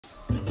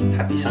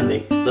Happy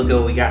Sunday. Look at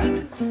what we got.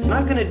 I'm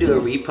not gonna do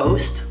a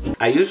repost.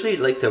 I usually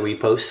like to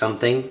repost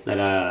something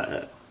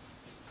that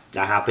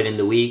happened in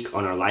the week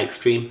on our live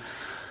stream.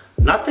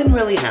 Nothing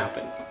really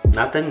happened.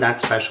 Nothing that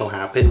special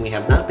happened. We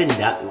have not been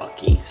that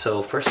lucky.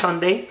 So for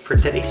Sunday, for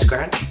today's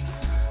scratch,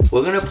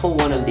 we're gonna pull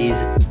one of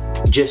these,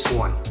 just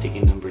one,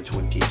 ticket number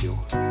 22.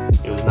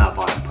 It was not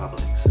bought at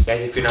Publix.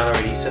 Guys, if you're not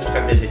already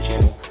subscribed to the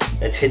channel,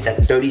 let's hit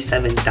that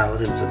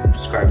 37,000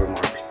 subscriber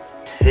mark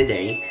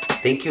today.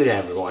 Thank you to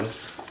everyone.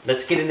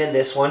 Let's get into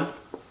this one.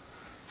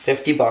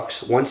 50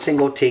 bucks, one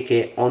single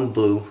ticket on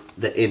blue,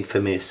 the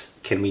infamous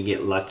Can We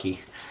Get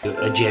Lucky?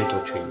 A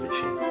gentle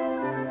transition.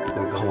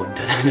 We're going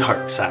to the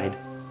dark side.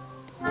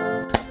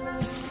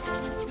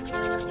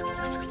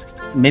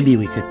 Maybe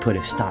we could put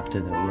a stop to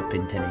the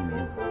whooping today,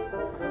 man.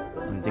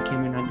 Is the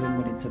camera not doing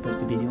what it's supposed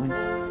to be doing?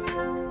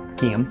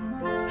 Cam,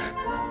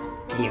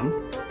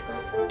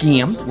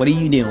 what are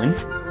you doing?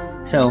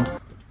 So,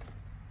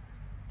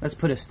 let's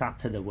put a stop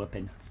to the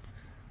whooping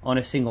on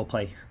a single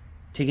play.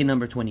 Ticket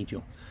number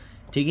 22.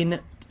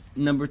 Ticket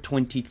number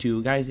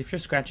 22. Guys, if you're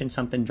scratching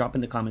something, drop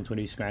in the comments what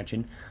are you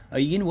scratching. Are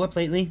you getting whooped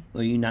lately,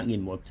 or are you not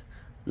getting whooped?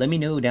 Let me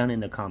know down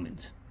in the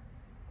comments.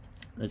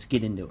 Let's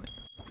get into it.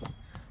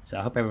 So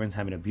I hope everyone's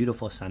having a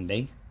beautiful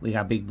Sunday. We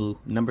got Big Blue,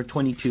 number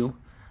 22.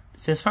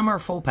 This is from our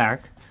full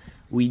pack.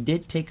 We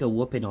did take a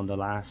whooping on the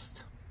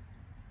last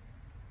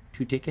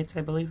 2 tickets,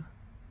 I believe.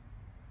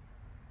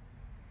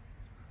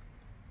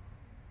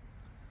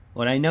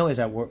 What I know is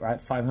that we're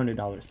at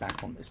 $500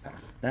 back on this pack.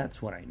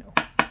 That's what I know.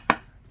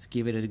 Let's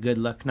give it a good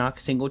luck knock.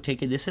 Single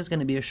ticket. This is going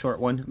to be a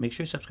short one. Make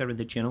sure you subscribe to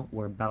the channel.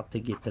 We're about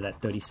to get to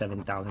that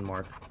 37,000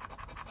 mark.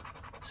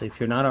 So if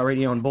you're not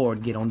already on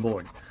board, get on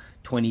board.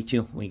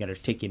 22. We got our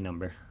ticket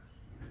number.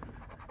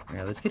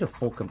 Alright, let's get a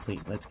full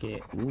complete. Let's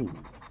get... Ooh.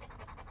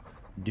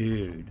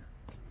 Dude.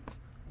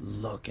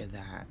 Look at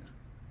that.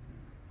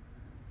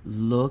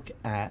 Look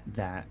at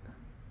that.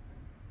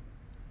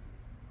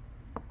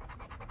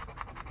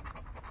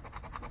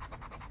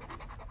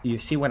 You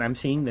see what I'm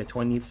seeing? The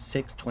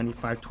 26,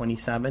 25,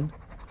 27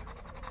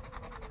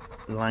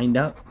 lined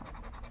up.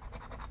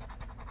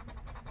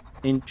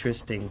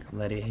 Interesting.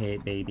 Let it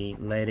hit, baby.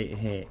 Let it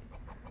hit.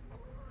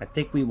 I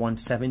think we won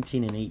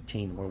 17 and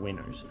 18 were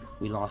winners.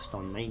 We lost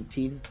on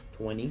 19,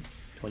 20,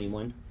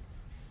 21,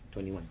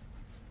 21.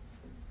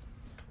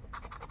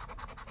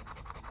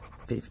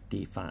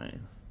 55.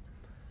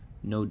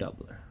 No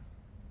doubler.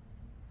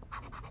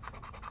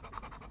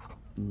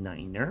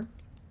 Niner.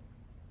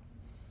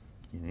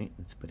 Alright,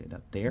 let's put it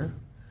up there.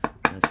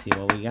 Let's see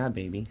what we got,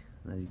 baby.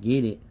 Let's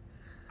get it.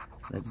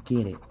 Let's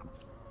get it.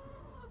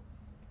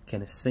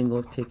 Can a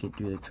single ticket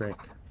do the trick?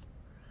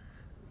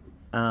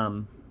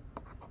 I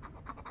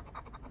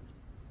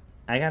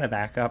got a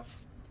backup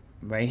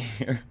right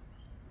here.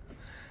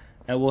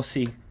 And we'll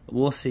see.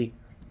 We'll see.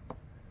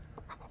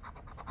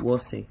 We'll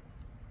see.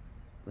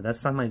 But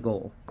that's not my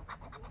goal.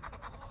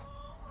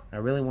 I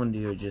really want to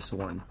do just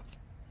one.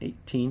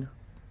 18.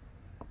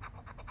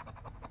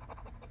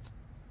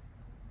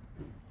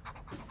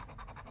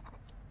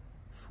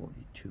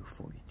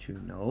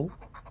 42, no.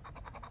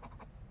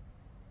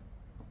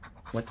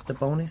 What's the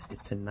bonus?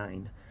 It's a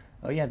 9.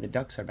 Oh yeah, the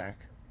ducks are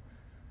back.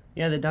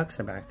 Yeah, the ducks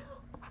are back.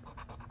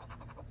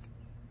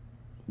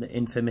 The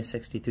infamous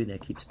 63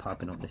 that keeps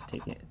popping on this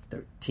ticket.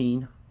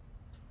 13.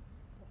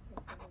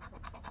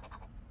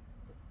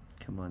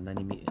 Come on, let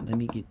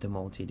me get the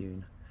multi,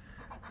 dude.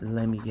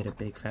 Let me get a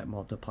big fat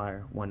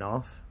multiplier. 1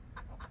 off.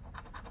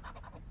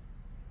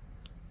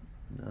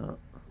 No.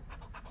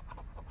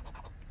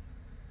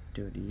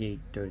 38,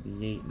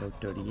 38, no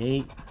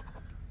 38.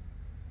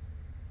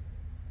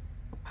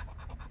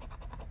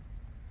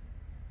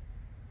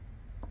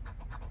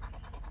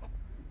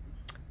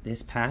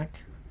 This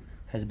pack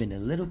has been a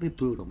little bit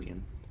brutal,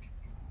 man.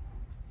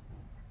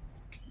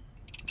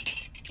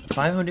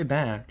 500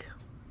 back.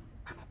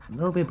 A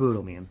little bit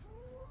brutal, man.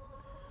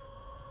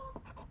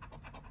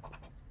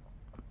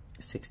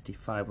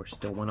 65, we're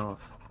still 1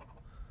 off.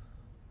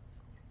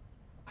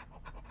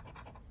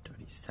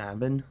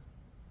 37.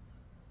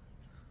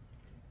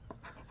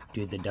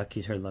 Dude, the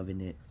duckies are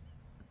loving it.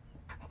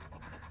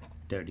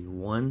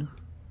 31.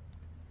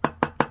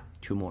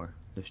 2 more.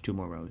 There's 2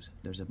 more rows.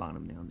 There's a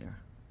bottom down there.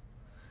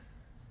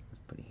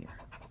 Let's put it here.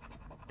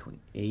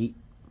 28.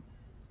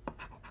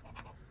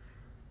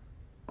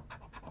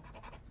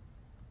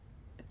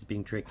 It's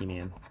being tricky,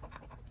 man.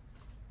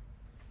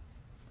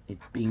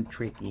 It's being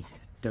tricky.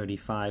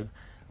 35.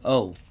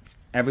 Oh,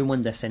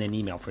 everyone that sent an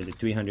email for the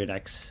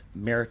 300X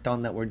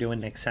marathon that we're doing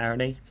next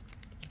Saturday,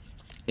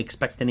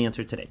 expect an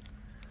answer today.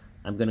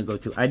 I'm going to go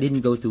through, I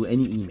didn't go through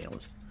any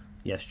emails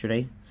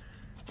yesterday.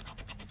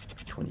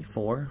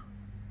 24.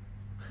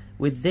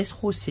 With this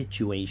whole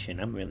situation,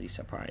 I'm really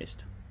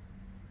surprised.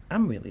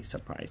 I'm really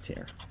surprised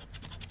here.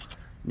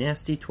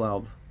 Nasty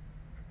 12.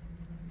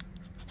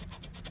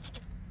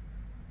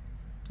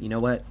 You know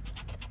what?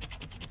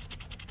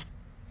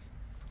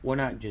 We're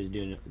not just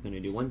going to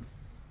do one.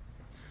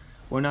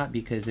 We're not,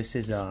 because this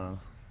is we're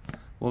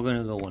going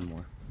to go one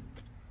more.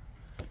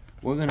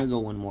 We're going to go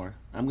one more.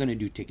 I'm going to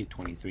do ticket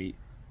 23.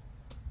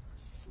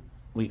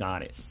 We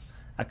got it.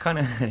 I kind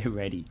of had it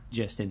ready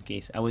just in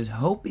case. I was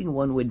hoping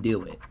one would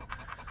do it,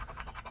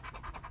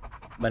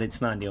 but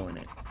it's not doing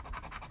it.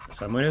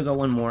 So I'm gonna go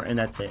one more, and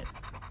that's it.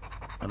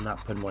 I'm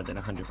not putting more than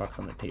 $100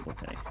 on the table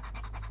today.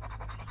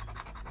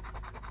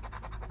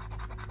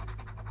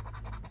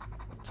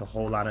 It's a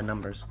whole lot of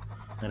numbers,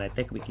 and I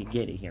think we could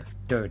get it here.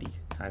 30.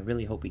 I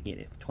really hope we get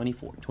it.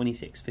 24,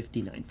 26,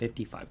 59,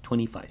 55,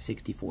 25,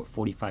 64,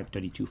 45,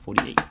 32,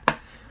 48.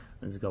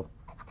 Let's go.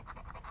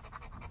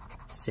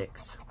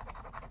 6.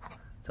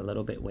 It's a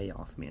little bit way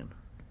off, man.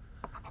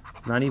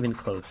 Not even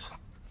close.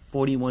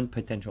 41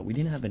 potential. We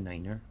didn't have a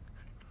 9er.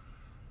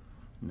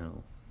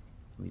 No,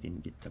 we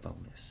didn't get the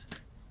bonus.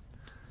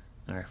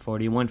 Alright,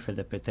 41 for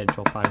the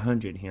potential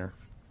 500 here.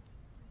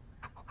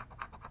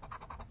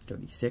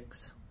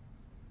 36.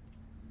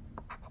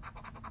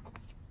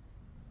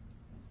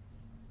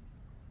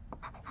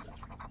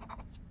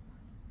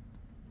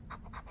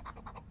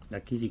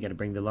 Luckies, you gotta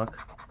bring the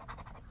luck.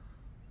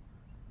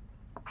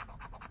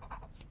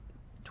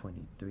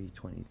 23,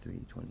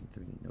 23,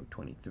 23, no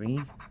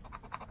 23.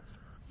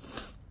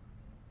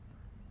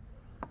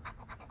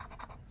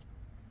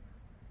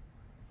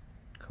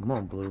 Come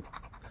on, blue.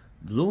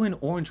 Blue and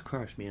orange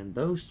crush, man.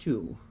 Those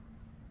two.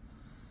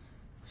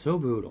 So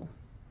brutal.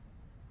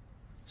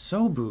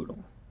 So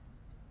brutal.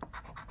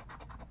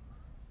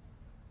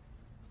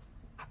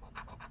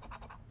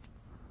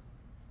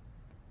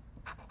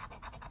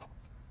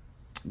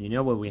 You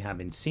know what we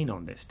haven't seen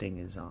on this thing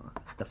is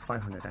the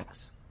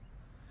 500X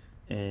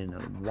in a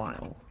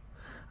while.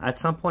 At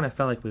some point I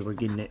felt like we were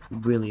getting it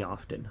really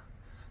often.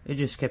 It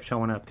just kept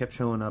showing up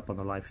on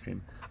the live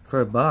stream.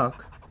 For $1,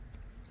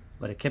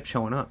 but it kept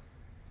showing up.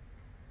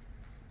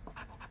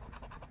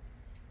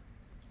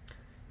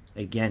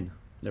 Again,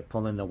 they're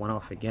pulling the one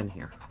off again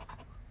here.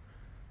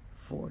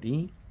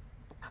 40.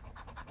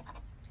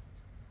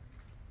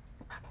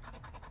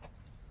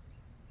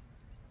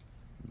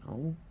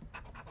 No.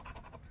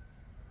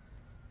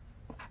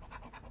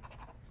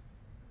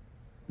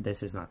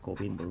 This is not cool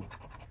bean, boo.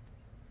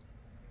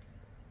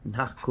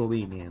 Not cool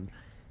bean, man.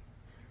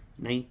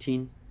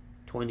 19,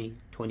 20,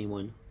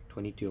 21,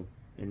 22.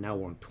 And now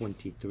we're on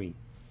 23.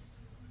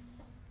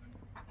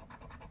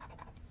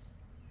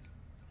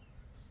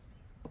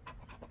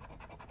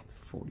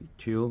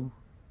 $42.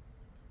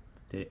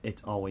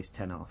 It's always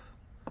 10 off.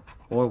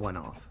 Or 1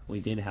 off. We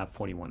did have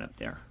 41 up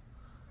there.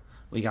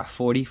 We got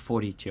 40,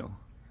 42.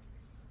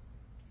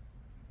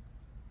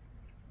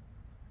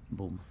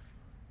 Boom.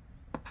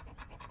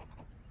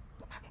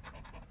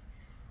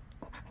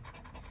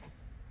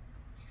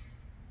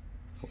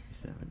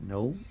 47.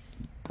 No.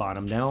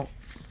 Bottomed out.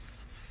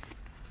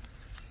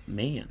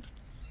 Man.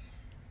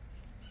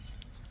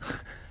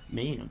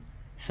 Man.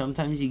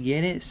 Sometimes you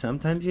get it,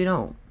 sometimes you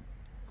don't.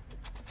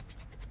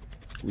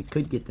 We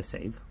could get the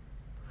save.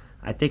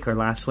 I think our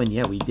last one,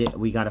 yeah, we did.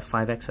 We got a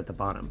 5X at the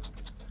bottom.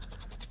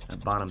 A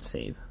bottom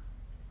save.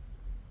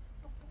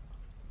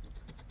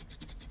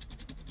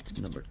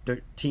 Number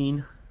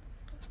 13.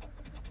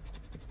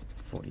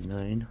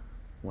 49.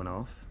 1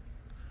 off.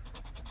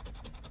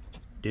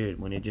 Dude,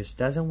 when it just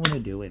doesn't want to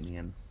do it,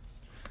 man.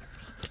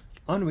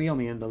 Unreal,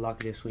 man, the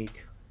luck this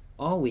week.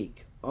 All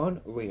week.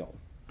 Unreal.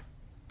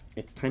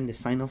 It's time to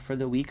sign off for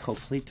the week.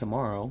 Hopefully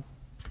tomorrow.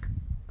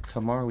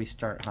 Tomorrow we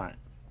start hot.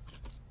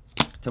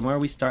 Tomorrow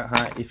we start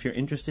hot. If you're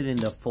interested in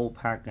the full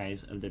pack,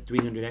 guys, of the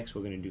 300X,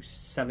 we're going to do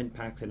 7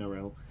 packs in a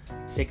row.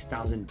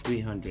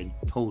 6,300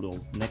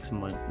 total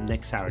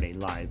next Saturday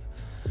live.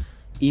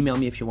 Email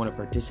me if you want to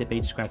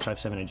participate.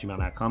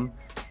 scratch57@gmail.com.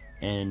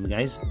 And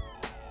guys,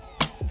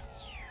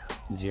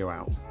 0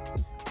 out.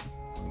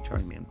 I'm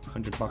trying, man.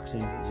 $100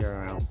 in,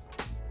 0 out.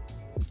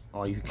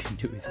 All you can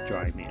do is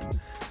try, man.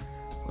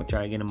 We'll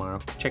try again tomorrow.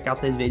 Check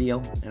out this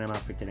video, and I'm out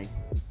for today.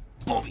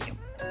 Boom.